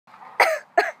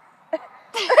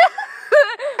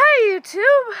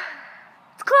YouTube,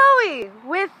 it's Chloe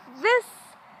with this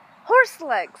horse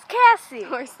legs, Cassie.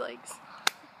 Horse legs.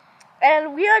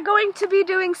 And we are going to be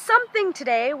doing something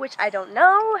today, which I don't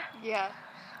know. Yeah.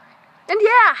 And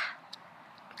yeah.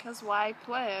 Because why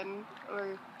plan?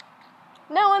 Or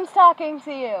no one's talking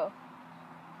to you.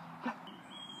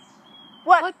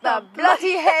 What the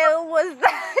bloody hell was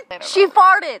that? She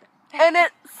farted, and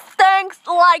it stinks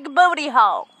like booty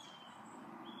hole.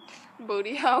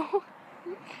 Booty hole.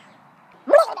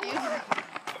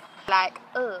 Like,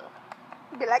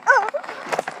 be like, that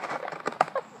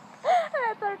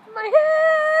hurts my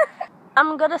head.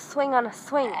 I'm gonna swing on a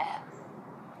swing.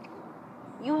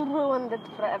 You ruined it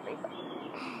for everybody.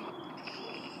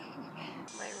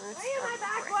 Why am I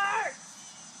backwards?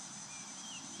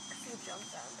 You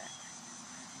jumped down there.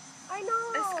 I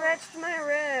know. I scratched my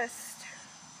wrist.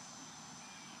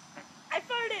 I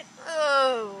farted.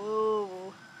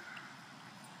 Oh.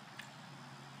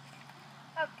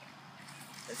 Okay.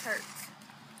 This hurts.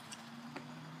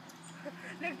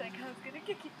 Looks like I was gonna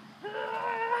kick you.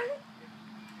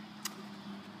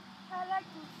 I like to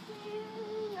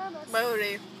sing on a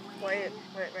Bodie. Wait,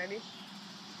 ready?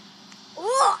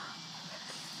 Ugh!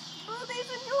 Bodie's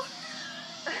in your...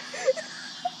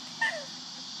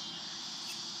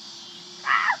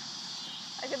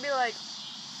 I could be like,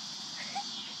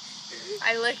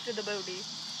 I licked the booty.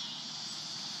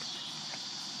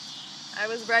 I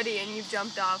was ready and you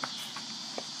jumped off.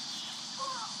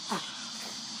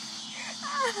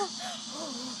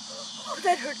 Oh,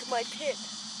 that hurt my tit.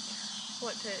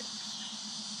 What tit?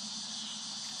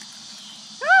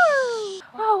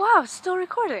 Oh wow, it's still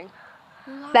recording.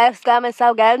 That gum is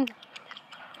so good.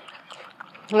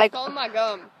 Like, Stole my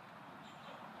gum.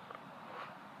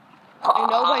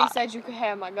 And nobody said you could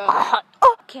have my gum.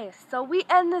 okay, so we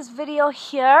end this video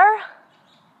here.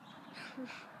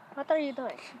 What are you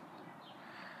doing?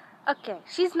 Okay,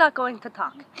 she's not going to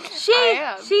talk.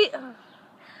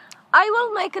 I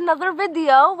will make another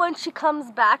video when she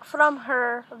comes back from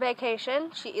her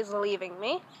vacation. She is leaving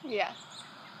me. Yeah.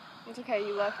 It's okay,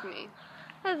 you left me.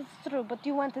 That's true, but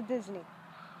you went to Disney.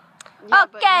 Yeah,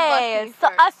 okay, so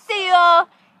I'll see you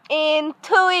in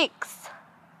 2 weeks.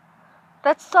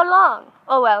 That's so long.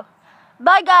 Oh well.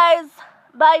 Bye guys.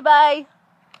 Bye bye.